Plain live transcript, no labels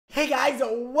Hey guys,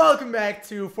 welcome back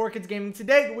to 4Kids Gaming.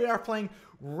 Today we are playing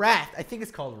Raft. I think it's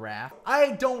called Raft.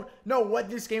 I don't know what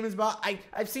this game is about.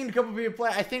 I've seen a couple people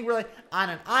play. I think we're like on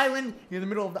an island near the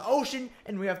middle of the ocean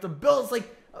and we have to build. It's like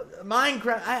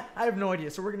Minecraft. I have no idea.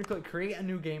 So we're gonna click create a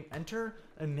new game. Enter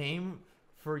a name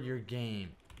for your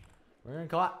game. We're gonna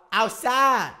call it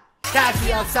Outside. Catch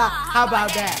me outside. How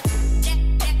about that?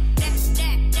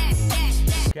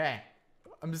 Okay.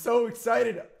 I'm so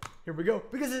excited. Here we go.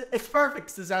 Because it's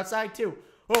perfect. It's outside too.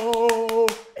 Oh,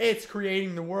 it's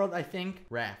creating the world, I think.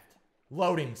 Raft.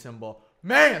 Loading symbol.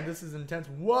 Man, this is intense.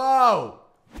 Whoa.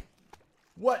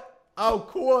 What? Oh,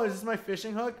 cool. Is this my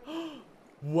fishing hook?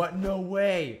 What? No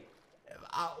way.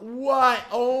 What?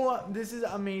 Oh, this is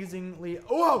amazingly.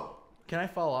 Oh, can I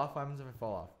fall off? What happens if I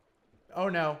fall off? Oh,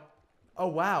 no. Oh,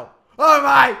 wow. Oh,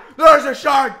 my. There's a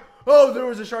shark. Oh, there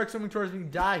was a shark swimming towards me.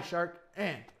 Die, shark.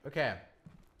 Okay.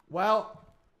 Well,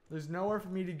 there's nowhere for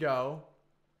me to go.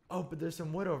 Oh, but there's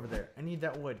some wood over there. I need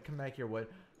that wood. Come back here, wood.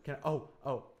 Oh.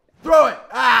 Throw it!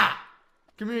 Ah!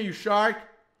 Come here, you shark.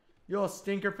 You little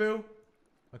stinker poo.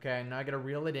 Okay, now I gotta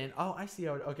reel it in. Oh, I see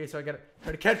how okay, so I gotta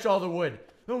try to catch all the wood.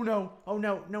 Oh, no. Oh,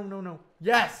 no. No.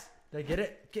 Yes! Did I get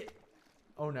it?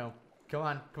 Oh, no. Come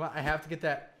on. I have to get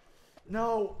that.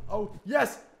 No. Oh,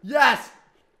 yes!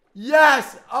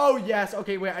 Oh, yes.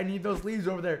 Okay, wait. I need those leaves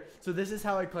over there. So this is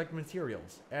how I collect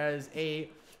materials. As a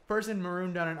person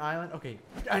marooned on an island. Okay,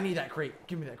 I need that crate.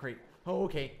 Give me that crate. Oh,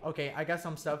 okay. I got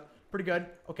some stuff. Pretty good.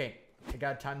 Okay, I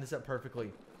gotta time this up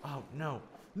perfectly. Oh, no.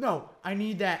 I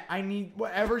need that. I need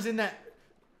whatever's in that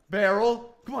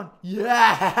barrel. Come on.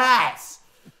 Yes.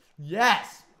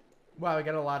 Wow, I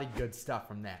got a lot of good stuff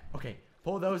from that. Okay,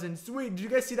 pull those in. Sweet. Did you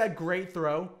guys see that great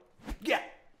throw? Yeah.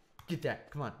 Get that.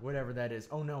 Come on. Whatever that is.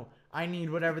 Oh, no. I need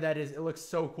whatever that is. It looks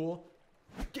so cool.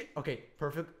 Okay,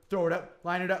 perfect. Throw it up.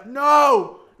 Line it up.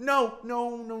 No.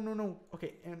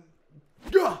 Okay, and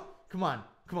come on.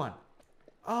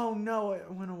 Oh, no, it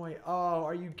went away. Oh,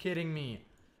 are you kidding me?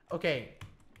 Okay,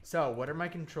 so what are my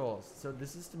controls? So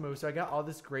this is to move. So I got all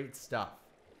this great stuff.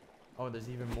 Oh, there's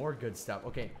even more good stuff.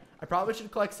 Okay, I probably should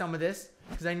collect some of this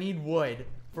because I need wood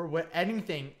for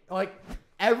anything. Like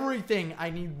everything,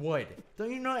 I need wood. Don't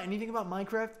you know anything about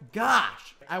Minecraft?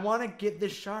 Gosh, I want to get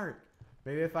this shark.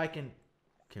 Maybe if I can.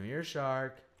 Come here,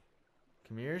 shark.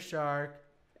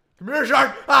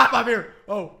 Ah, I'm here.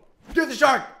 Oh, get the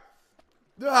shark.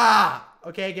 Ah.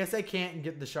 Okay, I guess I can't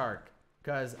get the shark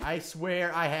because I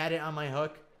swear I had it on my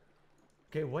hook.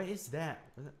 Okay, what is that?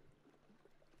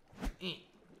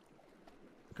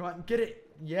 Come on, get it.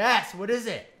 Yes, what is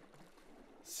it?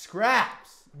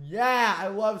 Scraps. Yeah, I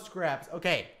love scraps.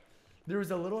 Okay, there was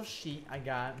a little sheet I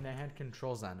got and that had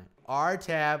controls on it. R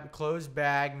tab, close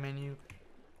bag, menu,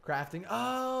 crafting.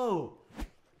 Oh,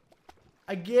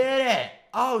 I get it.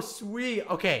 Oh, sweet.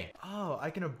 Okay. Oh, I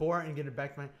can abort and get it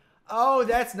back to my. Oh,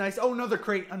 that's nice. Oh, another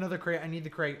crate. I need the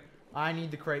crate.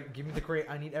 Give me the crate.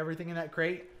 I need everything in that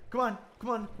crate. Come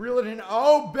on. Reel it in.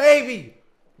 Oh, baby.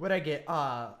 What'd I get?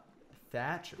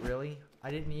 Thatch? Really?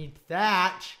 I didn't need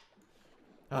thatch.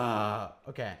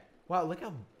 Okay. Wow, look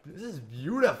how this is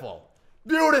beautiful.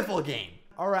 Beautiful game.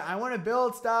 All right, I want to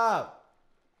build stuff.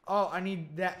 Oh, I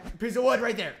need that piece of wood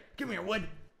right there. Give me your wood.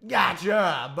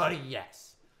 Gotcha, buddy. Yes.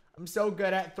 I'm so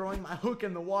good at throwing my hook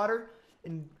in the water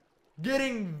and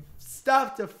getting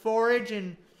stuff to forage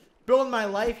and build my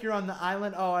life here on the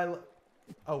island. Oh,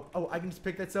 I can just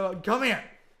pick that stuff up. Come here.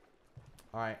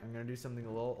 All right, I'm gonna do something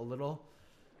a little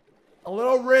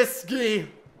risky.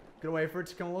 Gonna wait for it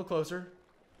to come a little closer.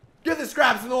 Get the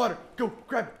scraps in the water. Go,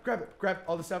 grab it. Grab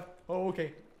all the stuff. Oh,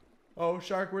 okay. Oh,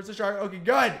 shark, where's the shark? Okay,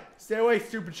 good. Stay away,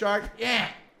 stupid shark. Yeah.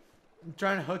 I'm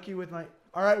trying to hook you with my.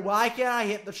 All right, why can't I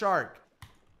hit the shark?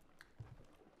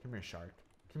 Come here, shark.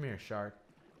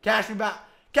 Catch me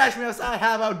outside.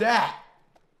 How about that?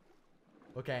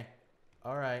 Okay.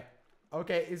 All right.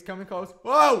 Okay, he's coming close.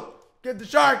 Whoa! Get the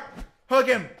shark. Hook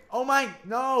him. Oh my,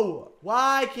 no.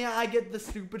 Why can't I get the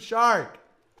stupid shark?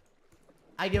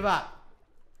 I give up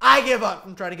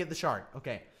from trying to get the shark.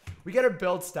 Okay. We gotta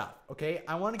build stuff. Okay.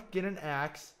 I want to get an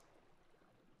axe.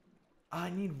 I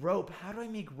need rope. How do I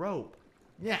make rope?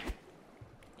 Yeah.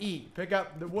 Pick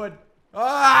up the wood.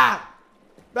 Ah!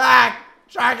 Back!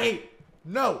 Sharky!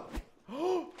 No!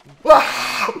 Oh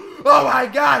my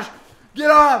gosh! Get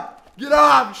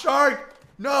off! Shark!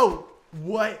 No!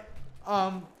 What?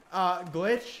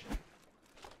 Glitch?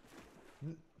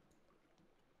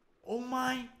 Oh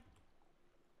my!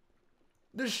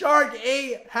 The shark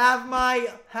ate half my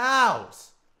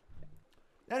house!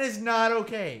 That is not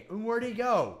okay. And where'd he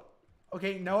go?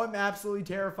 Okay, now I'm absolutely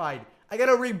terrified. I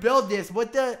gotta rebuild this.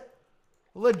 What the?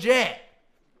 Legit.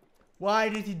 Why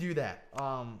did he do that?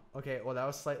 Okay, well, that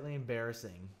was slightly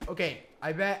embarrassing. Okay,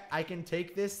 I bet I can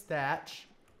take this thatch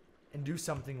and do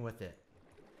something with it.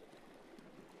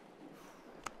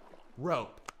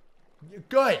 Rope.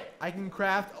 Good. I can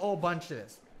craft a whole bunch of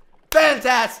this.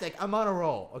 Fantastic. I'm on a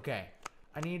roll. Okay.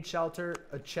 I need shelter,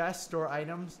 a chest, store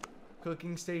items,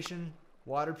 cooking station,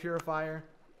 water purifier.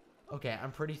 Okay,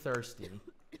 I'm pretty thirsty.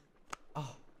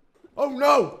 Oh. Oh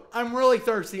no! I'm really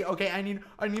thirsty. Okay, I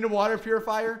need a water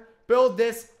purifier. Build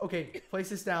this. Okay, place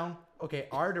this down. Okay,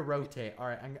 R to rotate. All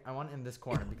right, I want it in this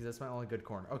corner because that's my only good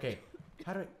corner. Okay,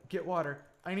 how do I get water?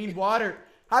 I need water.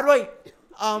 How do I...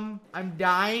 I'm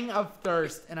dying of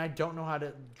thirst and I don't know how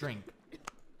to drink.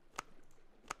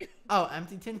 Oh,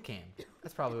 empty tin can.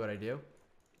 That's probably what I do.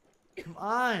 Come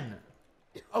on.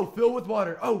 Oh, fill with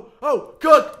water. Oh,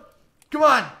 cook. Come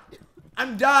on.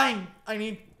 I'm dying.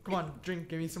 Come on, drink.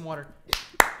 Give me some water.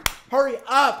 Hurry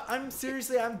up. I'm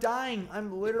dying.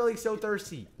 I'm literally so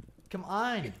thirsty. Come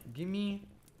on. Give me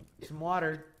some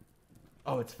water.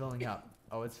 Oh, it's filling up.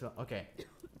 Okay.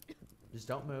 Just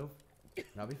don't move. And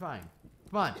I'll be fine.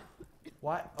 Come on.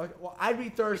 What? Okay, well, I'd be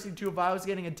thirsty too if I was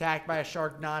getting attacked by a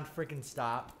shark non-freaking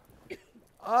stop.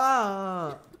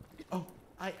 I'm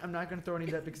not going to throw any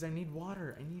of that because I need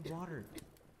water.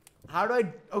 How do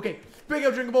I... Okay. Pick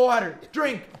up drinkable water.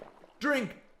 Drink.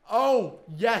 Oh,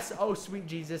 yes. Oh, sweet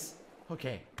Jesus.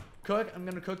 Okay. Cook. I'm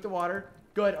going to cook the water.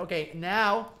 Good. Okay.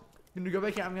 Now, I'm going to go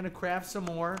back here. I'm going to craft some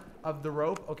more of the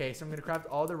rope. Okay. So I'm going to craft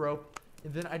all the rope.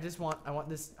 And then I want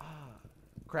this...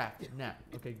 craft net.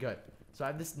 Okay, good. So I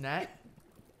have this net.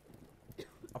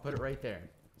 I'll put it right there.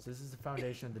 So this is the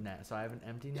foundation of the net. So I have an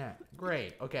empty net.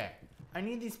 Great. Okay. I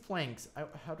need these planks.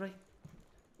 How do I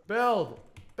build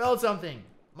something?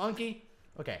 Monkey.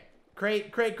 Okay.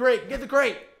 Crate. Get the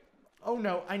crate. Oh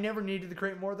no, I never needed the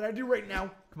crate more than I do right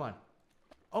now. Come on.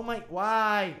 Oh my,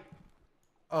 why?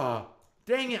 Oh,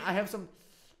 dang it. I have some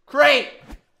crate.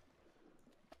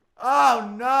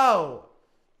 Oh no.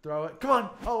 Throw it. Come on.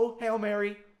 Oh, Hail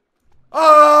Mary.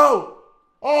 Oh,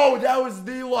 that was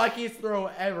the luckiest throw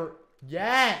ever.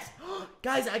 Yes.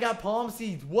 Guys, I got palm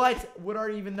seeds. What are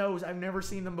even those? I've never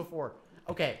seen them before.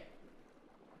 Okay.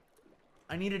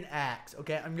 I need an axe.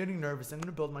 Okay, I'm getting nervous. I'm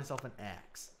going to build myself an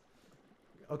axe.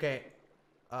 Okay.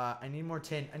 I need more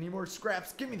tin. I need more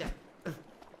scraps. Give me that.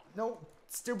 No,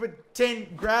 stupid tin.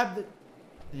 Grab the...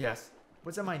 Yes.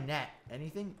 What's on my net?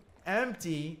 Anything?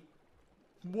 Empty?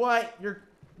 What?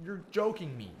 You're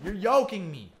joking me. You're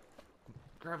yoking me.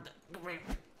 Grab that.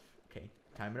 Okay,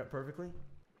 time it up perfectly.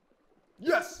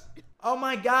 Yes! Oh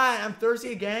my god, I'm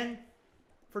thirsty again?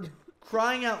 For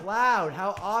crying out loud.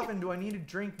 How often do I need to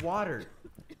drink water?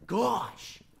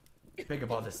 Gosh. Pick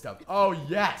up all this stuff. Oh,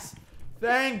 yes.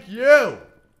 Thank you.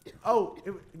 Oh,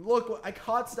 look, I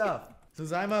caught stuff.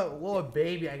 Since I'm a little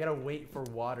baby, I gotta wait for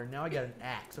water. Now I got an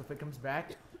axe. So if it comes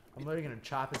back, I'm literally gonna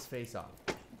chop his face off.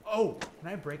 Oh,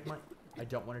 can I break my... I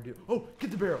don't want to do... Oh,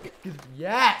 get the barrel.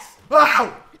 Yes.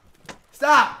 Ow!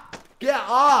 Stop. Get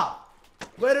off.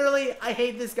 Literally, I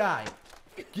hate this guy.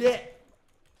 Get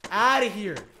out of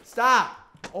here. Stop.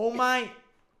 Oh my...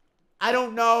 I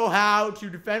don't know how to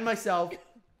defend myself.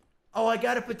 Oh, I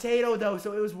got a potato though,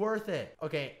 so it was worth it.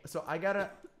 Okay, so I gotta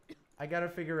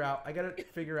figure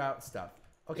out stuff.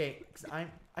 Okay, cause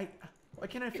why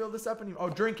can't I fill this up anymore? Oh,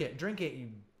 drink it, you.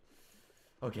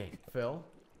 Okay, fill,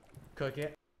 cook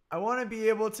it. I want to be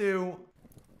able to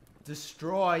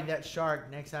destroy that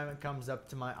shark next time it comes up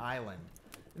to my island,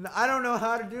 and I don't know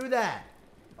how to do that.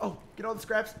 Oh, get all the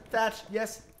scraps, Thatch.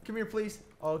 Yes, come here, please.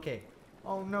 Oh, okay.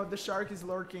 Oh no, the shark is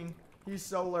lurking. He's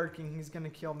so lurking. He's gonna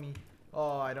kill me.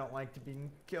 Oh, I don't like to being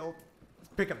killed. Let's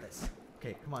pick up this.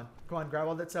 Okay, come on, grab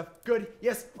all that stuff. Good.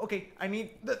 Yes. Okay, I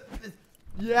need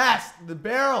yes, the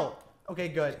barrel. Okay,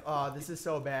 good. Oh, this is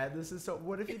so bad.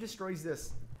 What if he destroys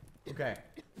this? Okay,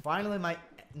 finally my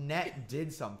net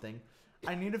did something.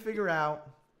 I need to figure out.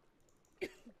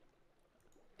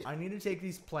 I need to take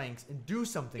these planks and do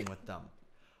something with them.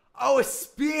 Oh, a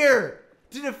spear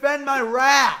to defend my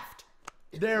raft.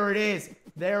 There it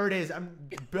is. I'm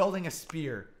building a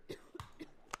spear.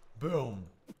 Boom.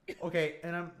 Okay,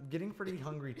 and I'm getting pretty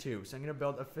hungry too, so I'm gonna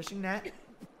build a fishing net.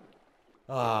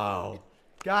 Oh,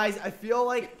 guys, I feel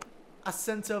like a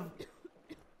sense of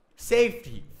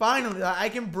safety. Finally, I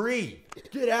can breathe.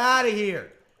 Get out of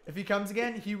here. If he comes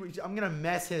again, I'm gonna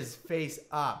mess his face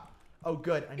up. Oh,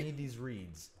 good. I need these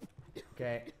reeds.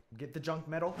 Okay, get the junk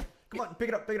metal. Come on, pick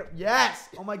it up. Yes.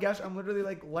 Oh my gosh, I'm literally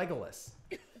like Legolas.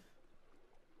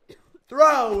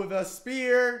 Throw the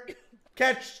spear.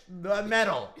 Catch the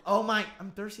metal. Oh my,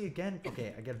 I'm thirsty again.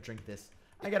 Okay, I gotta drink this.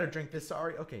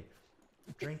 Sorry. Okay,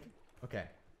 drink. Okay.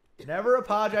 Never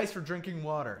apologize for drinking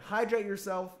water. Hydrate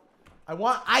yourself.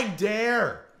 I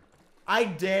dare.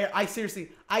 I seriously,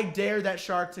 I dare that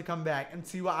shark to come back and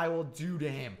see what I will do to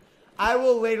him. I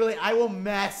will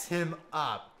mess him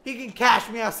up. He can catch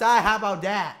me outside. How about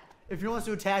that? If he wants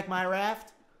to attack my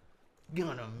raft,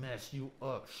 gonna mess you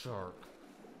up, shark.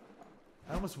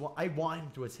 I want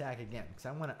him to attack again because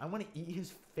I want to eat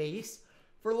his face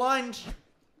for lunch,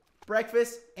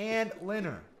 breakfast, and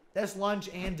dinner. That's lunch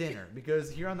and dinner because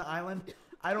here on the island,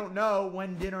 I don't know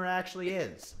when dinner actually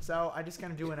is. So I just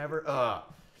kind of do whenever. I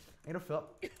gotta fill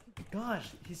up. Gosh,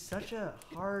 he's such a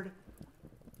hard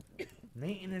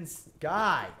maintenance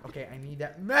guy. Okay, I need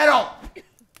that metal.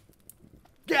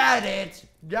 Got it.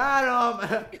 Got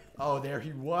him. Oh, there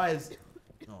he was.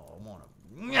 Oh, I want to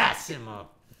mess him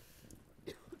up.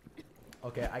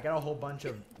 Okay, I got a whole bunch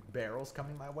of barrels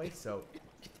coming my way, so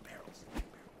get the barrels.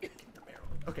 Get the barrel.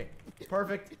 Okay,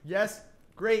 perfect. Yes.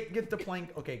 Great. Get the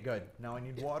plank. Okay, good. Now I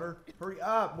need water. Hurry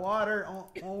up. Water.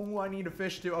 Oh, I need a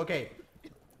fish too. Okay.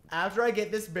 After I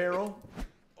get this barrel.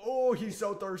 Oh, he's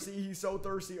so thirsty. He's so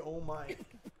thirsty. Oh, my.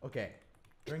 Okay.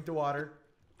 Drink the water.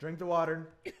 Drink the water.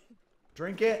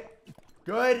 Drink it.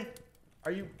 Good.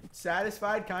 Are you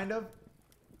satisfied, kind of?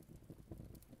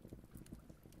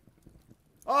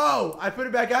 Oh, I put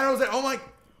it back out. I was like, oh my.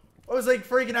 I was like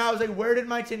freaking out. I was like, where did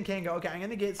my tin can go? Okay, I'm going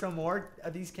to get some more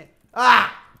of these cans.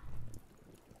 Ah!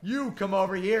 You come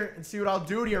over here and see what I'll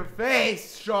do to your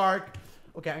face, shark.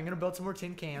 Okay, I'm going to build some more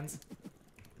tin cans.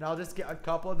 And I'll just get a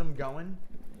couple of them going.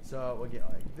 So we'll get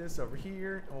like this over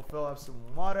here. And we'll fill up some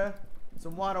water.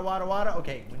 Some water.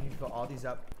 Okay, we need to fill all these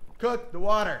up. Cook the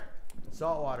water.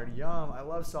 Salt water. Yum. I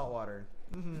love salt water.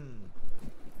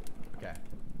 Okay.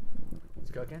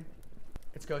 It's cooking.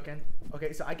 It's cooking.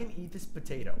 Okay, so I can eat this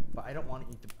potato. But I don't want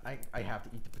to eat the... I have to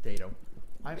eat the potato.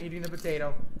 I'm eating the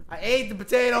potato. I ate the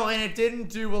potato and it didn't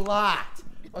do a lot.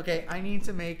 Okay, I need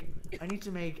to make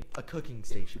a cooking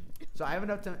station. So I have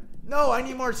enough to... No, I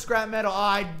need more scrap metal. Oh,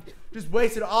 I just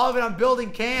wasted all of it on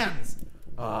building cans.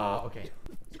 Okay.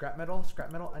 Scrap metal?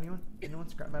 Scrap metal? Anyone? Anyone?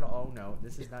 Scrap metal? Oh, no.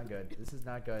 This is not good. This is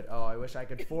not good. Oh, I wish I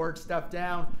could forge stuff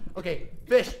down. Okay,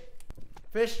 fish.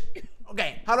 Fish.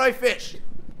 Okay, how do I fish?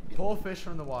 Pull fish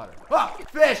from the water. Oh,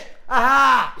 fish!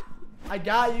 Aha! I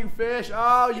got you, fish.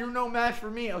 Oh, you're no match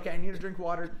for me. Okay, I need to drink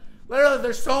water. Literally,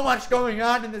 there's so much going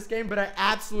on in this game, but I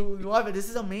absolutely love it. This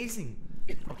is amazing.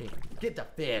 Okay, get the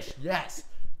fish. Yes.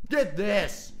 Get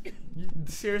this.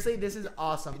 Seriously, this is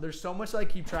awesome. There's so much that I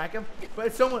keep track of, but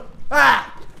it's so much.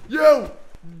 Ah! You!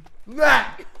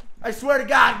 That! I swear to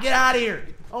God, get out of here.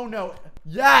 Oh, no.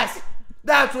 Yes!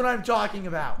 That's what I'm talking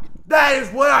about. That is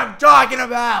what I'm talking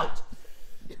about.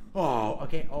 Oh,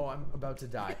 okay. Oh, I'm about to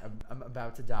die. I'm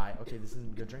about to die. Okay, this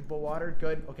isn't good. Drinkable water.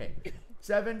 Good. Okay.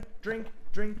 7. Drink.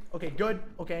 Okay, good.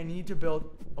 Okay, I need to build.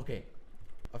 Okay.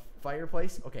 A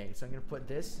fireplace. Okay, so I'm going to put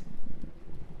this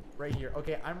right here.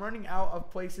 Okay, I'm running out of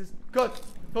places. Cook.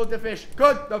 Cook the fish.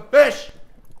 Cook the fish.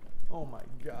 Oh, my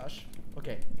gosh.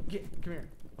 Okay. Come here.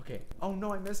 Okay. Oh,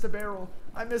 no, I missed a barrel.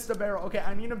 Okay,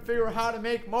 I need to figure out how to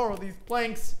make more of these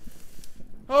planks.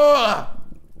 Oh!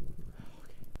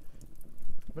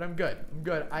 But I'm good.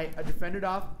 I defended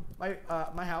off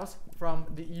my house from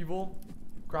the evil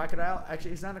crocodile.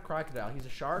 Actually, he's not a crocodile. He's a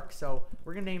shark. So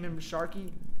we're gonna name him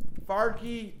Sharky,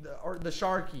 Farky, or the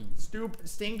Sharky.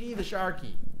 Stinky the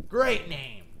Sharky. Great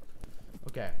name.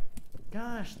 Okay.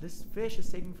 Gosh, this fish is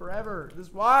taking forever.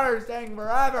 This water is taking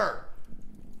forever.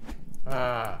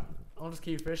 I'll just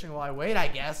keep fishing while I wait, I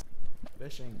guess.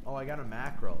 Fishing. Oh, I got a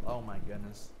mackerel. Oh my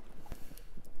goodness.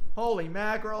 Holy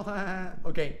mackerel.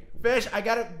 Okay, fish, I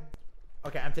got it.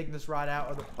 Okay, I'm taking this rod out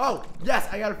of the... Oh, yes,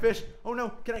 I got a fish. Oh, no,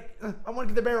 can I want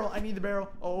to get the barrel. I need the barrel.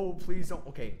 Oh, please don't.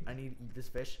 Okay, I need to eat this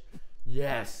fish.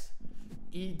 Yes.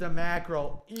 Eat the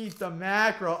mackerel. Eat the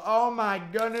mackerel. Oh, my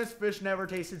goodness. Fish never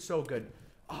tasted so good.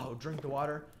 Oh, drink the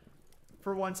water.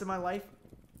 For once in my life,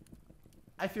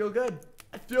 I feel good.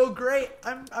 I feel great.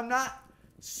 I'm not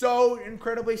so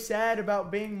incredibly sad about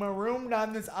being marooned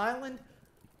on this island.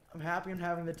 I'm happy I'm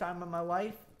having the time of my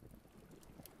life.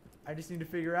 I just need to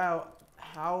figure out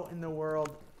how in the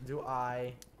world do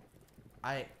I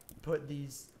put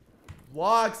these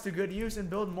logs to good use and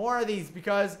build more of these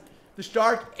because the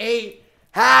shark ate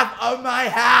half of my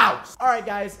house. All right,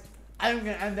 guys, I'm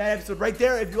going to end that episode right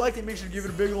there. If you liked it, make sure to give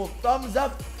it a big old thumbs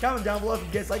up. Comment down below if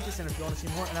you guys like this and if you want to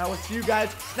see more. And I will see you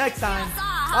guys next time.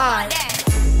 Bye.